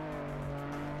turn.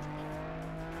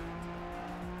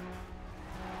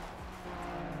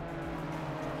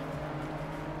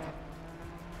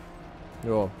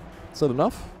 Yeah. Is that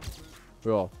enough?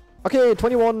 Yeah. Okay,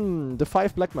 21. The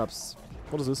 5 black maps.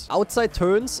 What is this? Outside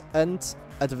turns and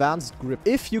advanced grip.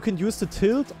 If you can use the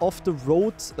tilt of the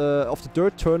road, of the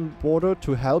dirt turn border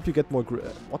to help you get more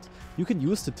grip. What? You can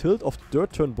use the tilt of the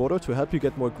dirt turn border to help you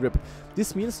get more grip.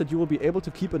 This means that you will be able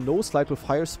to keep a nose slide with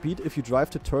higher speed if you drive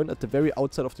the turn at the very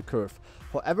outside of the curve.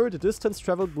 However, the distance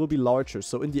traveled will be larger,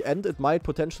 so in the end it might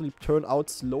potentially turn out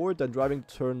slower than driving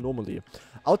the turn normally.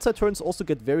 Outside turns also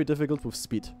get very difficult with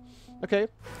speed. Okay,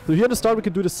 so here at the start we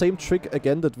can do the same trick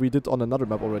again that we did on another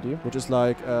map already, which is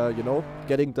like, you know,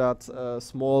 getting that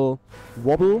small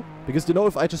wobble. Because, you know,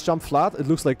 if I just jump flat, it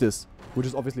looks like this, which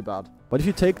is obviously bad. But if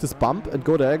you take this bump and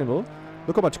go diagonal,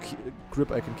 look how much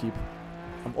grip I can keep.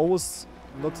 I'm always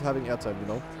not having airtime, you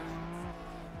know.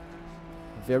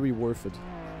 Very worth it.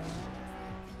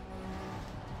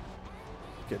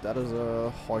 Okay, that is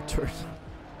a hard turn.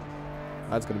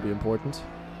 That's gonna be important.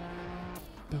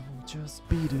 Don't just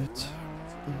beat it.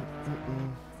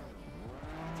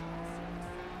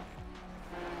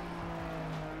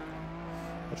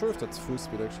 Not sure if that's full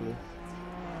speed actually.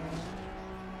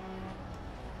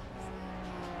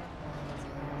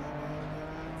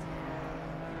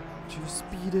 Just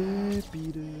beat it,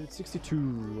 beat it.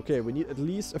 62. Okay, we need at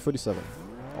least a 37.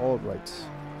 Alright.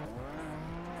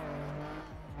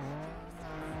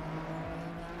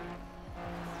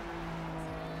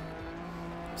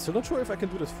 Still not sure if I can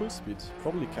do this full speed.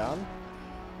 Probably can.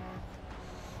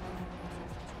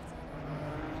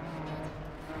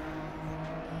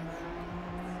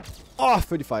 Oh,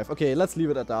 35. Okay, let's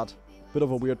leave it at that. Bit of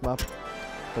a weird map.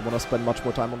 Don't want to spend much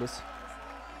more time on this.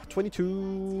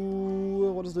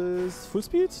 22... What is this? Full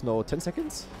speed? No, 10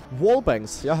 seconds?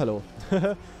 Wallbangs. Yeah, hello.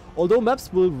 Although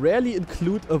maps will rarely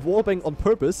include a wallbang on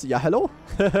purpose. Yeah, hello.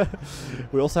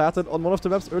 We also had that on one of the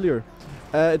maps earlier.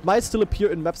 It might still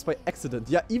appear in maps by accident.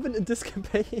 Yeah, even in this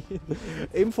campaign.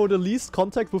 Aim for the least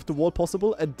contact with the wall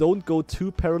possible and don't go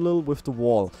too parallel with the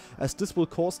wall, as this will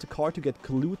cause the car to get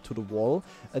glued to the wall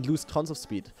and lose tons of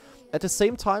speed. At the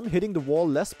same time, hitting the wall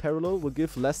less parallel will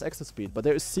give less exit speed, but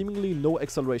there is seemingly no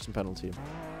acceleration penalty.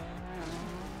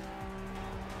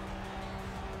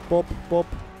 Bop, bop.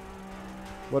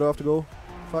 Where do I have to go?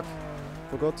 Fuck.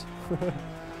 Forgot.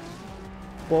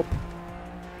 Bop.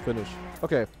 Finish.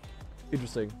 Okay.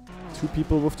 Interesting. 2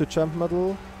 people with the champ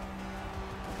medal.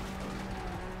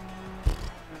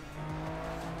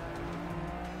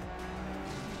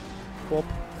 Bop.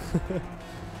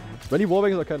 20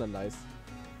 wallbangs are kinda nice.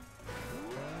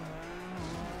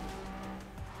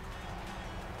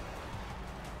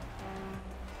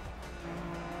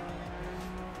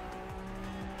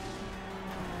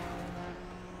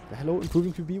 Hello,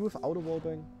 improving QB without a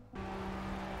wallbang.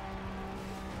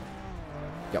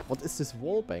 Yeah, what is this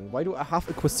wallbang? Why do I have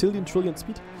a quadrillion trillion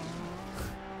speed?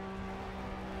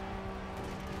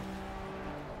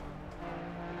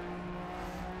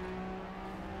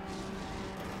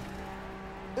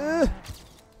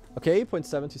 Okay,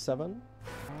 0.77.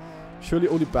 Surely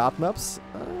only bad maps.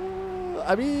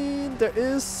 I mean, there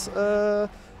is... the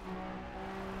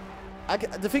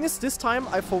thing is, this time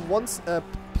I for once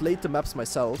played the maps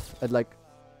myself and like...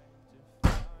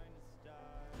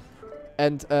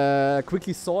 And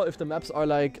quickly saw if the maps are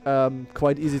like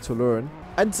quite easy to learn.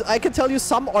 And I can tell you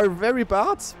some are very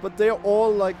bad, but they're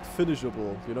all like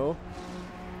finishable, you know?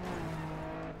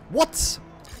 What?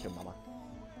 Your mama.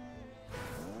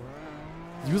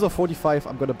 User 45,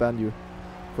 I'm gonna ban you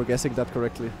for guessing that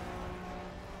correctly.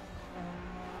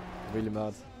 Really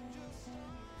mad.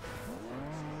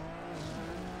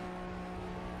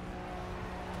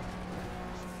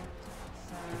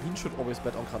 Green should always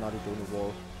bet on Granadi Donut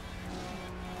Wall.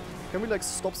 Can we like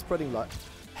stop spreading light?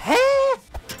 Hä?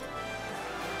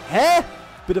 Hä?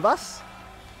 Bitte was?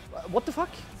 What the fuck?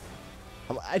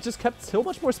 I just kept so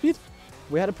much more speed.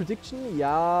 We had a prediction.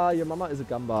 Yeah, your mama is a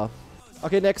gamba.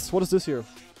 Okay, next. What is this here?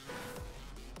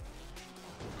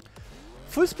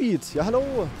 Full speed. Yeah,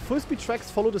 hello. Full speed tracks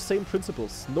follow the same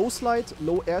principles. No slide,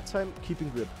 low airtime, keeping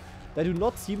grip. They do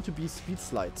not seem to be speed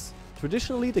slides.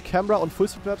 Traditionally, the camera on full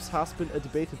speed maps has been a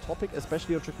debated topic,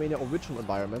 especially on Trackmania original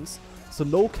environments, so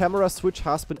no camera switch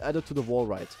has been added to the wall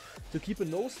ride. To keep a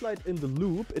no slide in the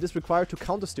loop, it is required to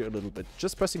countersteer a little bit.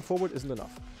 Just pressing forward isn't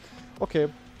enough.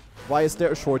 Okay. Why is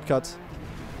there a shortcut?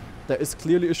 There is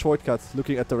clearly a shortcut,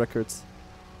 looking at the records.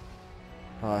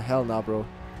 Ah, hell nah, bro.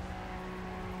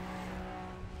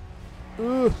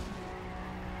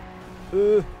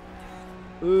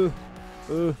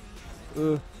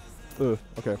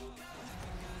 Okay.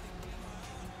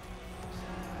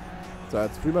 So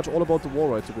it's pretty much all about the wall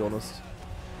ride, to be honest.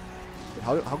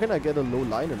 How can I get a low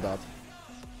line in that?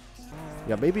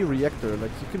 Yeah, maybe reactor.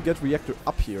 Like, you can get reactor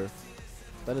up here.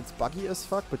 Then it's buggy as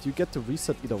fuck, but you get to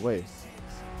reset either way.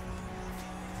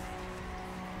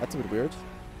 That's a bit weird.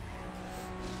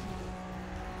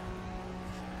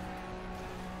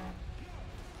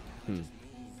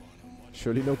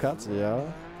 Surely no cuts? Yeah.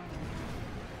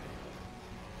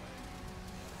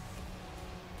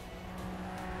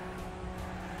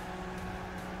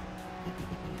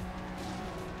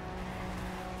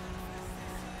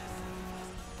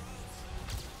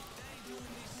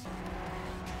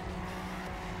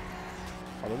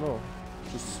 I don't know.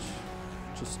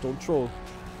 Just don't troll.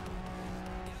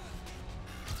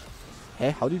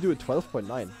 Hey, how do you do it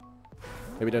 12.9?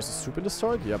 Maybe there's a soup in the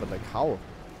start? Yeah, but like how?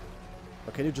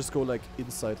 Or can you just go like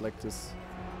inside like this?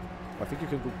 I think you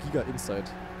can go giga inside.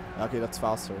 Okay, that's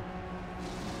faster.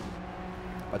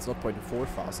 But it's not 0.4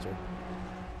 faster.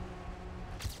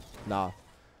 Nah.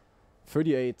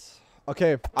 38.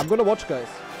 Okay, I'm gonna watch, guys.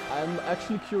 I'm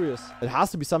actually curious. It has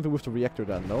to be something with the reactor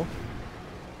then, no?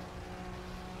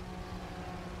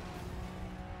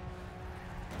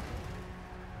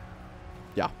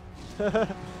 Yeah.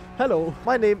 Hello,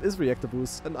 my name is Reactor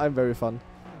Boost and I'm very fun.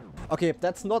 Okay,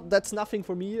 that's nothing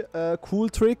for me. Cool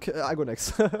trick. I go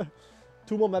next.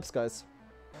 2 more maps, guys.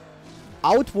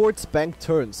 Outwards bank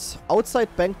turns.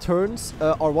 Outside bank turns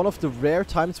are one of the rare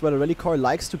times where a rally car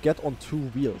likes to get on 2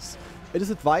 wheels. It is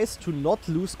advised to not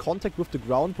lose contact with the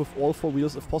ground with all 4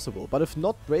 wheels if possible, but if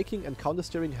not, braking and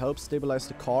countersteering helps stabilize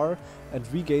the car and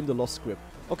regain the lost grip.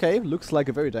 Okay, looks like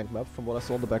a very dank map from what I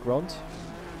saw in the background.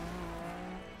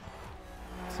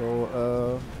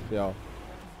 So, yeah.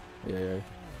 Yeah.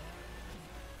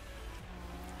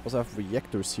 Also have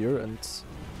reactors here and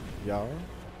yeah.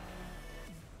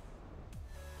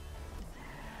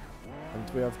 And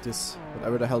we have this,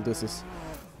 whatever the hell this is.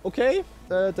 Okay,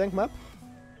 dank map.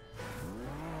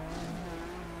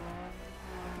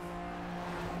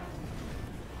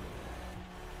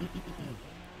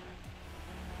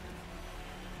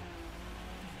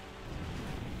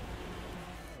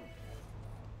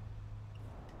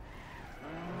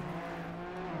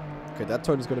 Okay, that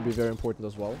turn is going to be very important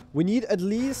as well. We need at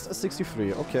least a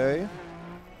 63, okay.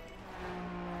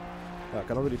 Yeah, I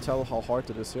cannot really tell how hard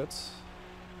it is yet.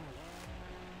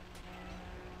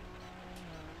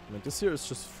 I mean, this here is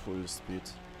just full speed.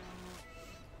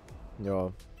 Yeah.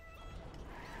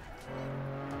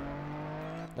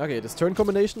 Okay, this turn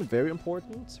combination, very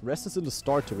important. Rest is in the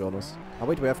start, to be honest. Oh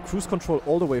wait, we have cruise control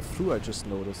all the way through, I just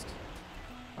noticed.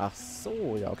 Ach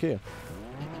so, yeah, okay.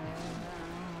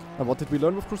 And what did we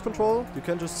learn with cruise control? You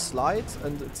can just slide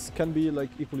and it can be like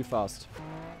equally fast.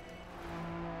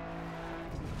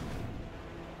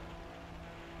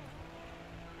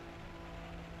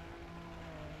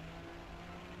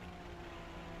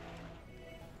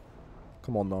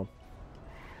 Come on now.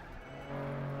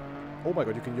 Oh my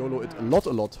god, you can YOLO it a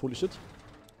lot. Holy shit.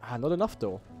 Ah, not enough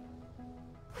though.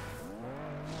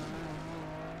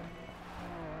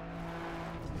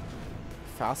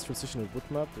 Fast transitional wood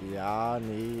map? Yeah,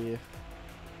 nee.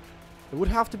 It would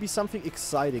have to be something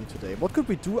exciting today. What could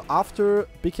we do after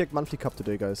Big Yak Monthly Cup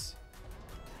today, guys?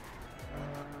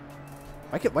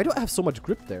 Why do I have so much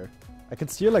grip there? I can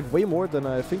steer like way more than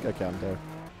I think I can there.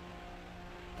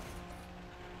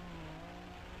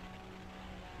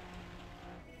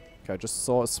 Okay, I just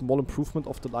saw a small improvement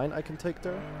of the line I can take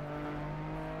there.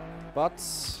 But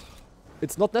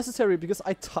it's not necessary because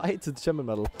I tied the champion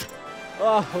medal.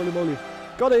 Ah, holy moly.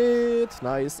 Got it!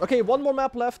 Nice. Okay, 1 more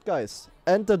map left, guys.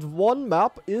 And that one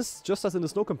map is, just as in the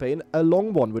snow campaign, a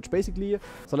long one, which basically...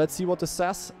 So let's see what this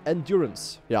says.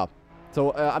 Endurance. Yeah.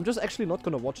 So I'm just actually not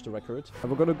gonna watch the record. And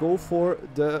we're gonna go for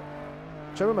the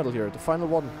champion medal here, the final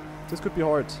one. This could be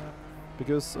hard.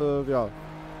 Because, yeah.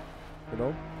 You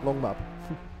know, long map.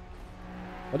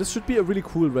 But this should be a really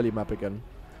cool rally map again.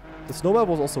 The snow map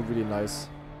was also really nice.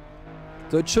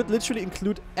 So it should literally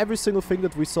include every single thing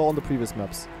that we saw on the previous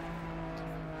maps.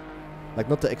 Like,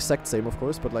 not the exact same, of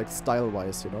course, but like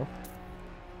style-wise, you know?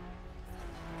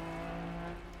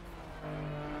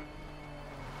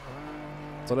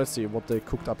 So let's see what they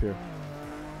cooked up here.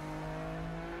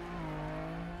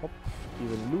 Hop,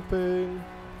 even looping.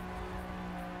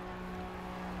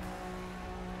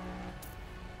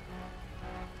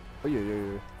 Oh,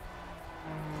 yeah.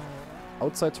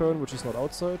 Outside turn, which is not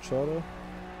outside, schade.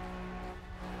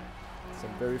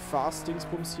 Some very fast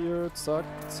Dingsbums here. Zack,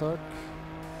 zack.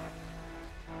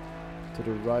 To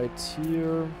the right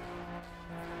here.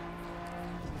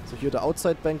 So here the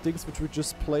outside bank Dings, which we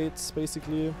just played,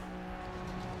 basically.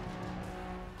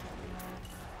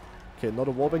 Okay, not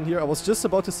a wallbang here. I was just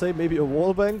about to say maybe a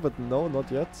wallbang, but no,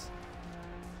 not yet.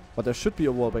 But there should be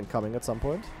a wallbang coming at some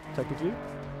point, technically.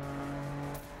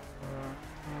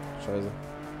 Scheiße.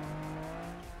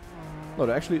 No,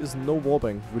 there actually is no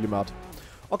wallbang. Really mad.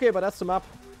 Okay, but that's the map.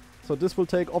 So this will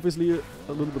take, obviously,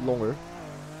 a little bit longer.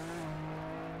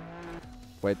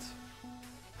 Wait.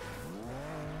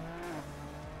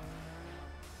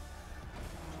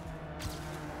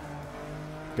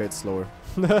 Okay, it's slower.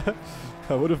 That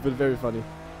would have been very funny.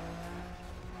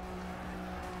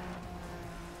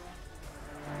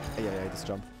 Yeah, this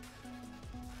jump.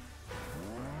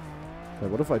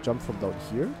 Wait, what if I jump from down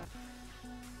here?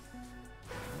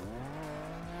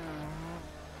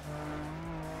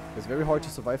 It's very hard to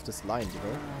survive this line, you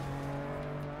know?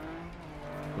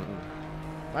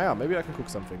 Ah yeah, maybe I can cook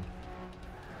something.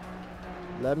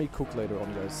 Let me cook later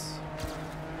on, guys.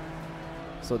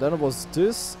 So then it was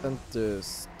this and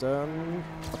this. Then...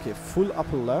 Okay, full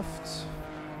upper left.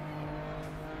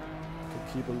 Can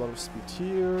keep a lot of speed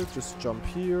here. Just jump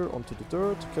here onto the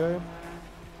dirt, okay.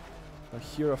 Now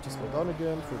here I have to slow down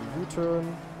again for the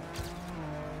U-turn.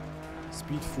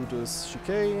 Speed through this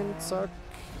chicane, zack.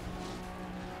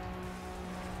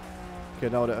 Okay,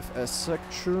 now the FS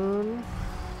section.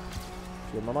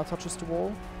 Your mama touches the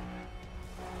wall.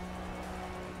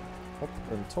 Hop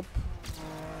and top.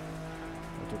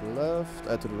 To the left,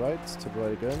 to the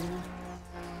right again.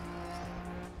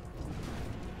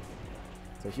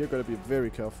 So here gotta be very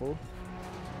careful.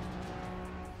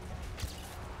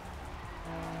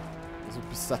 This would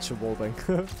be such a wallbang.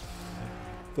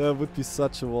 That would be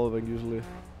such a wallbang usually.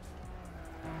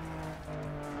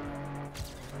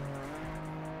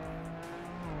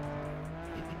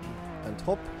 And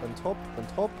hop, and hop,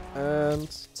 and hop, and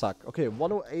zack. Okay,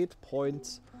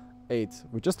 108.8.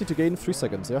 We just need to gain 3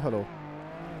 seconds, yeah? Hello.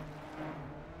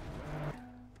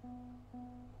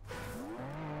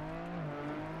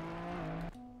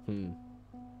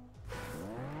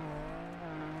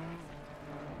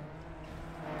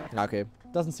 Okay,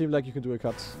 doesn't seem like you can do a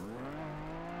cut.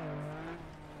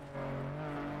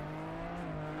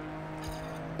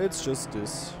 It's just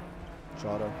this.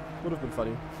 Schade. Would have been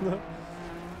funny.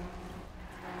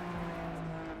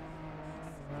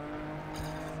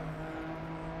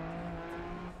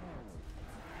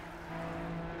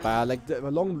 Like,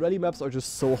 the long rally maps are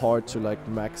just so hard to, like,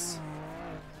 max.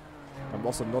 I'm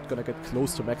also not gonna get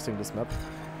close to maxing this map.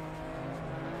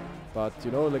 But,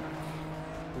 you know, like,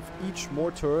 with each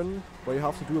more turn where you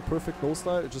have to do a perfect nose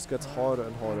dive, it just gets harder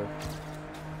and harder.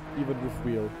 Even with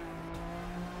wheel.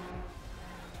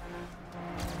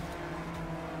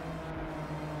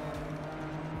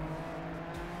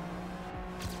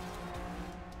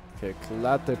 Okay,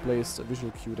 glad they placed a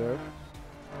visual cue there.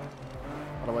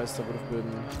 Otherwise that would have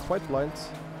been quite blind.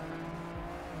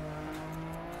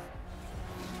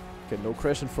 Okay, no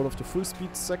crash in front of the full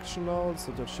speed section now,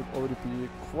 so that should already be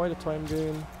quite a time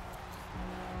gain.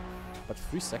 But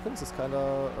 3 seconds is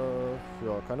kinda,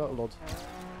 yeah, kinda a lot.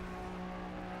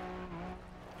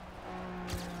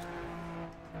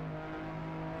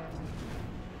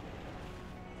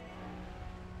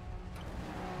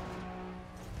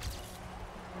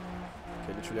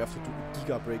 Okay, literally have to do a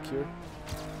giga break here.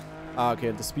 Ah, okay,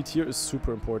 and the speed here is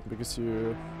super important because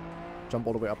you jump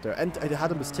all the way up there. And I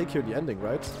had a mistake here in the ending,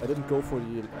 right? I didn't go for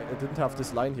the... I didn't have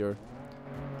this line here.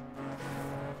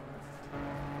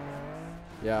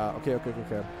 Yeah, okay.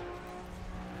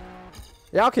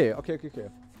 Yeah, okay.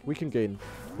 We can gain.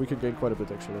 We can gain quite a bit,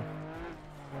 actually.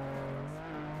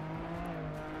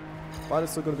 But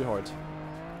it's still gonna be hard. Okay,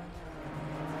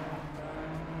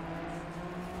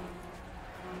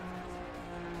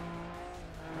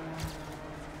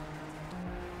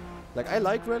 Like, I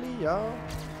like rally, yeah.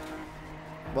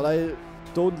 But I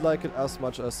don't like it as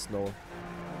much as snow.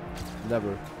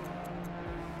 Never.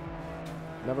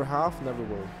 Never have, never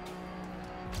will.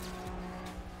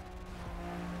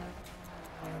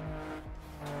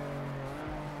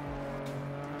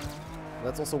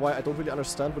 That's also why I don't really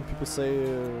understand when people say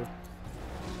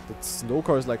that snow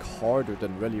car is like harder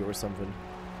than rally or something.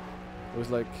 It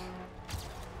was like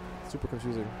super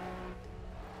confusing.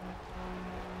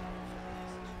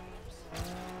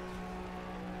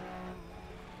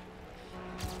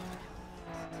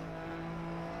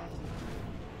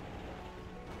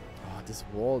 Oh, this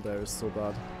wall there is so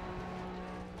bad.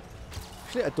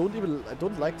 Actually, I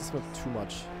don't like this map too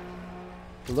much.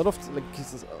 A lot of like,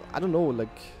 I don't know, like.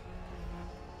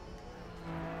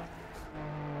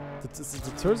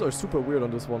 The turns are super weird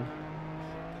on this one.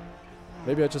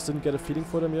 Maybe I just didn't get a feeling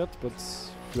for them yet, but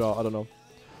yeah, I don't know.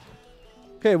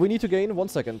 Okay, we need to gain 1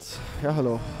 second. Yeah,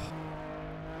 hello.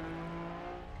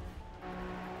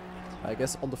 I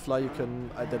guess on the fly you can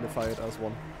identify it as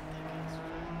one.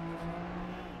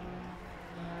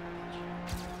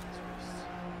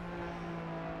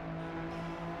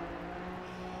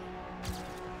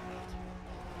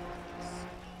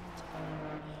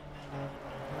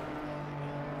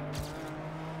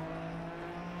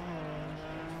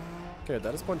 Okay,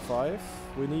 that is 0.5.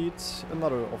 We need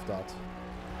another of that.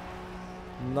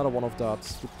 Another one of that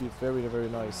would be very, very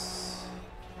nice.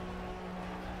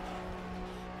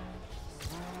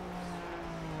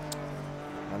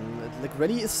 And like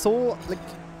rally is so like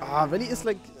rally is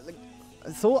like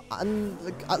so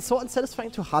so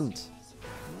unsatisfying to hunt.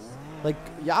 Like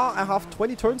yeah, I have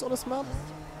 20 turns on this map.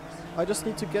 I just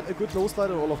need to get a good low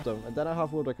slide on all of them, and then I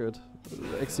have world record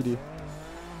XCD.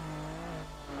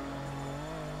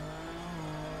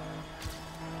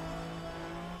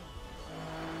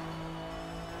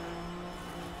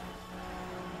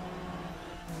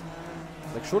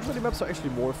 Like short rally maps are actually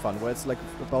more fun, where it's like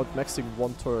about maxing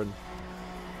 1 turn.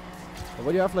 And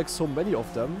when you have like so many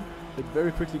of them, it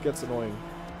very quickly gets annoying.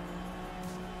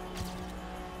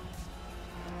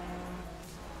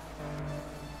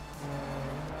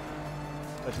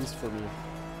 At least for me.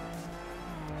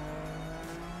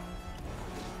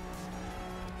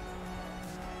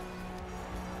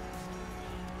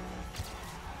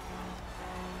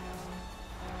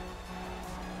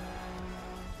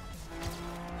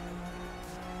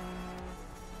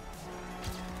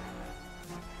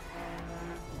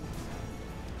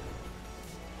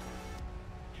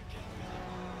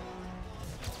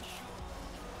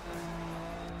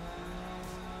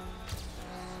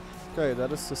 Okay,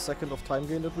 that is the second of time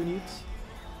gain that we need.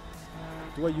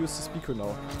 Do I use the speaker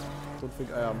now? Don't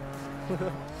think I am.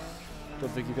 Don't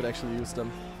think you can actually use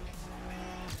them.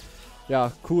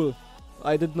 Yeah, cool.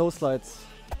 I did no slides.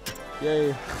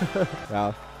 Yay.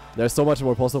 Yeah, there's so much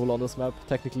more possible on this map,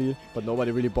 technically, but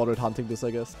nobody really bothered hunting this,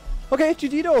 I guess. Okay,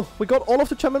 GG though. We got all of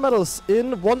the champion medals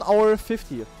in 1 hour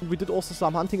 50. We did also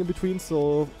some hunting in between,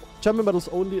 so champion medals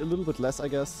only a little bit less, I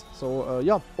guess. So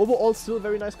yeah, overall still a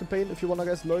very nice campaign. If you wanna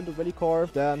guys learn the rally car,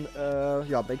 then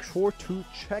yeah, make sure to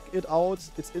check it out.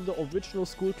 It's in the original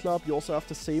school club. You also have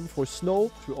the same for snow,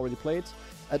 which we already played,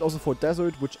 and also for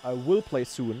desert, which I will play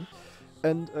soon.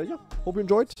 And yeah, hope you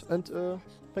enjoyed, and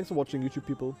thanks for watching, YouTube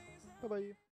people. Bye bye.